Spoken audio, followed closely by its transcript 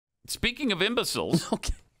speaking of imbeciles,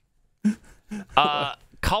 Okay.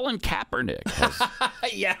 Colin Kaepernick has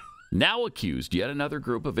Yeah. now accused yet another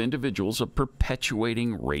group of individuals of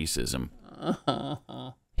perpetuating racism.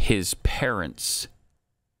 His parents.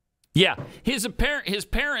 Yeah, his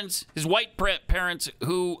parents, his white parents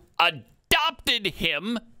who adopted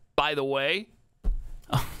him, by the way.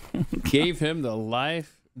 Gave him the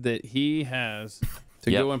life that he has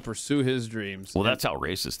to go and pursue his dreams. Well, that's how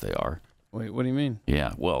racist they are. Wait, what do you mean?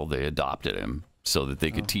 Yeah, well, they adopted him so that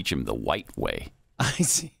they could teach him the white way. I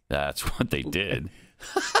see. That's what they did.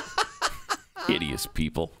 Hideous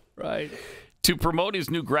people. Right. To promote his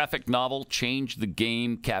new graphic novel, Change the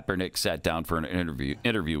Game, Kaepernick sat down for an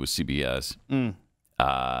interview with CBS.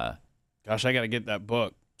 Gosh, I got to get that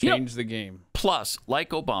book. Change the Game. Plus,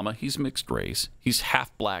 like Obama, he's mixed race. He's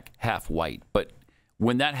half black, half white. But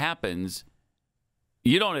when that happens,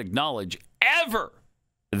 you don't acknowledge ever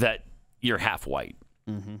that you're half white.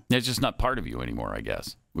 Mm-hmm. It's just not part of you anymore, I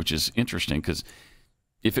guess, which is interesting because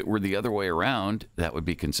if it were the other way around, that would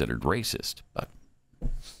be considered racist. But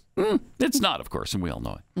it's not, of course, and we all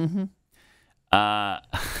know it. Mm-hmm. I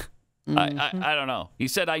don't know. He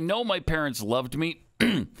said, I know my parents loved me,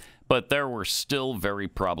 but there were still very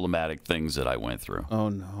problematic things that I went through. Oh,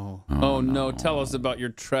 no. Oh, no. Tell us about your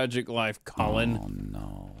tragic life, Colin. Oh,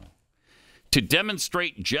 no. To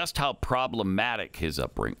demonstrate just how problematic his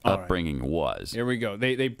upbringing was. Here we go.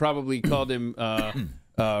 They probably called him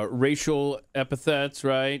racial epithets,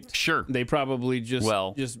 right? Sure. They probably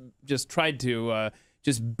just tried to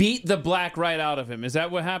just beat the black right out of him. Is that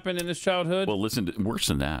what happened in his childhood? Well, worse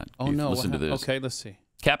than that. Oh, no. Listen to this. Okay, let's see.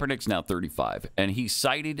 Kaepernick's now 35, and he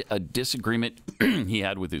cited a disagreement he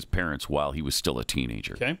had with his parents while he was still a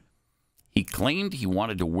teenager. Okay. He claimed he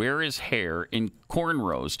wanted to wear his hair in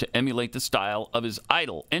cornrows to emulate the style of his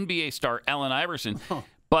idol, NBA star Allen Iverson,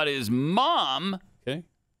 but his mom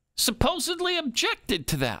supposedly objected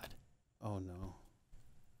to that. Oh, no.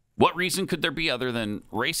 What reason could there be other than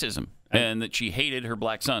racism and that she hated her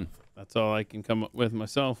black son? That's all I can come up with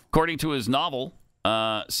myself. According to his novel,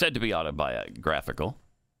 said to be autobiographical,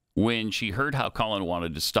 when she heard how Colin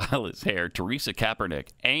wanted to style his hair, Teresa Kaepernick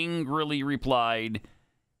angrily replied,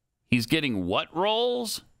 he's getting what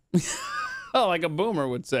roles? Oh, like a boomer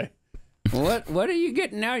would say. What are you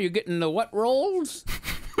getting now? You're getting the what rolls?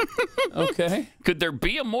 Okay. Could there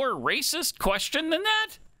be a more racist question than that?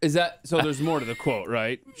 Is that so? There's more to the quote,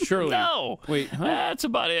 right? Surely. No. Wait, huh? That's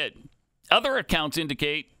about it. Other accounts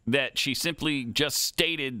indicate that she simply just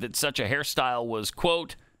stated that such a hairstyle was,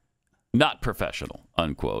 quote, not professional,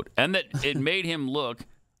 unquote, and that it made him look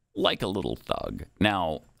like a little thug.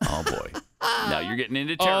 Now, oh boy. Now you're getting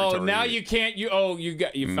into territory. Oh, now you can't. You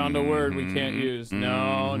found a word we can't use.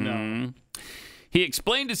 No. He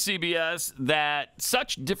explained to CBS that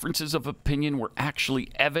such differences of opinion were actually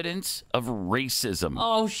evidence of racism.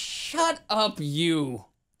 Oh, shut up, you.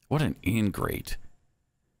 What an ingrate.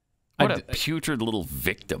 What a putrid little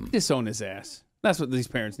victim. Disown his ass. That's what these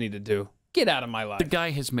parents need to do. Get out of my life. The guy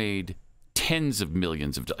has made tens of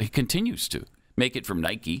millions of dollars. He continues to make it from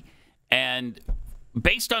Nike. And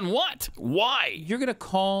based on what? Why? You're going to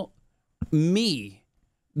call me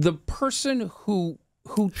the person who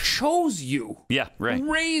chose you,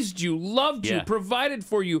 raised you, loved you, provided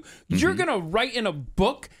for you. You're going to write in a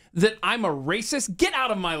book that I'm a racist? Get out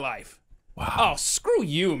of my life. Wow. Oh, screw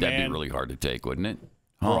you, man. That'd be really hard to take, wouldn't it?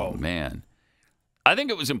 Bro. Oh, man. I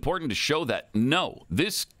think it was important to show that, no,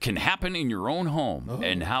 this can happen in your own home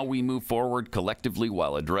and how we move forward collectively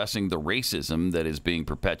while addressing the racism that is being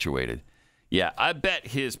perpetuated. Yeah, I bet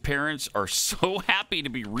his parents are so happy to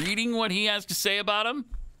be reading what he has to say about him.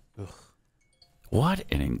 Ugh. What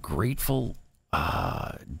an ungrateful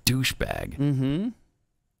douchebag. Mm-hmm.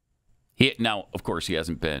 Now, of course, he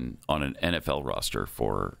hasn't been on an NFL roster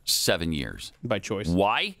for 7 years. By choice.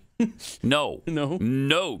 Why? No.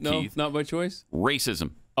 No, Keith. Not by choice?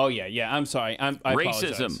 Racism. Oh, yeah. I'm sorry. I Racism.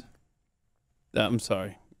 Apologize. I'm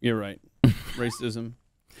sorry. You're right. Racism.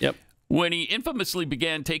 Yep. When he infamously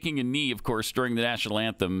began taking a knee, of course, during the national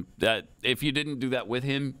anthem, that if you didn't do that with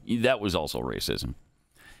him, that was also racism.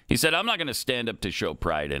 He said, I'm not going to stand up to show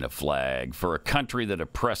pride in a flag for a country that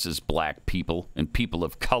oppresses black people and people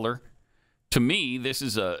of color. To me, this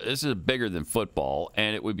is bigger than football,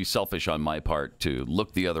 and it would be selfish on my part to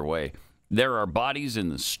look the other way. There are bodies in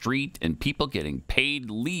the street and people getting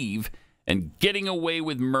paid leave and getting away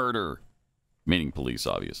with murder, meaning police,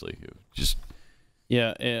 obviously. Just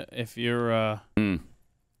if you're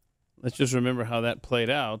let's just remember how that played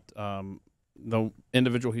out. The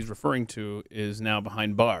individual he's referring to is now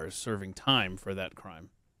behind bars serving time for that crime.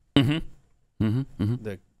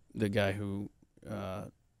 The guy who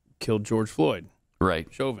killed George Floyd. Right.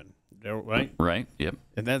 Chauvin. right? Right, yep.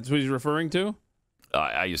 And that's what he's referring to?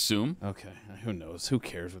 I assume. Okay, who knows? Who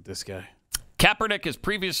cares with this guy? Kaepernick has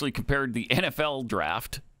previously compared the NFL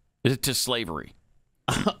draft to slavery.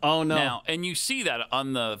 Oh, no. Now, and you see that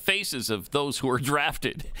on the faces of those who are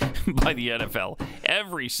drafted by the NFL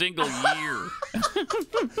every single year.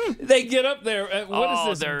 They get up there. What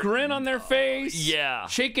is this? Grin on their face? Yeah.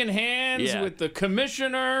 Shaking hands with the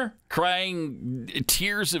commissioner. Crying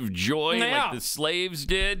tears of joy like the slaves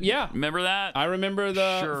did. Yeah. Remember that? I remember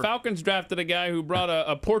the Falcons drafted a guy who brought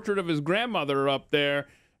a portrait of his grandmother up there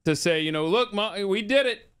to say, look, Mom, we did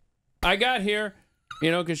it. I got here.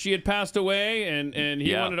 Because she had passed away, and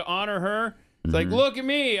he wanted to honor her. It's like, look at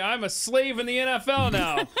me. I'm a slave in the NFL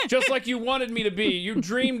now, just like you wanted me to be. You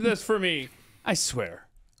dreamed this for me. I swear.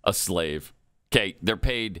 A slave. Okay, they're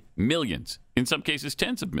paid millions, in some cases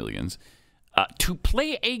tens of millions, to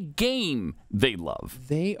play a game they love.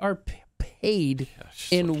 They are paid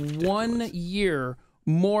in 1 year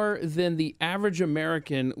more than the average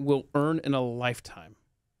American will earn in a lifetime.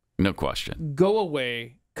 No question. Go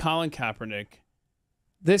away, Colin Kaepernick.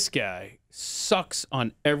 This guy sucks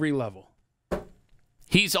on every level.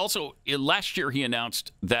 He's also, last year he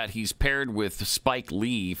announced that he's paired with Spike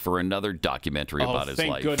Lee for another documentary about his life.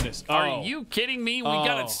 Thank goodness. Are you kidding me? We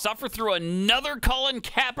got to suffer through another Colin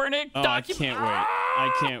Kaepernick documentary?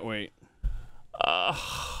 I can't wait.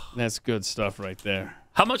 That's good stuff right there.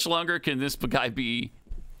 How much longer can this guy be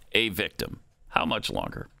a victim? How much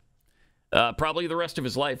longer? Probably the rest of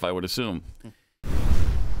his life, I would assume.